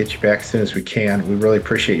again and get you back as soon as we can. We really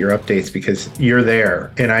appreciate your updates because you're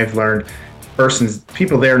there, and I've learned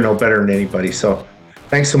people there know better than anybody. So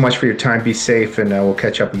thanks so much for your time. Be safe, and we'll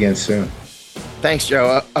catch up again soon. Thanks,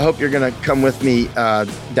 Joe. I hope you're going to come with me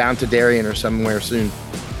down to Darien or somewhere soon.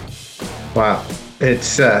 Wow.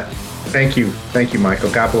 It's thank you,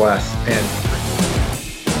 Michael. God bless. And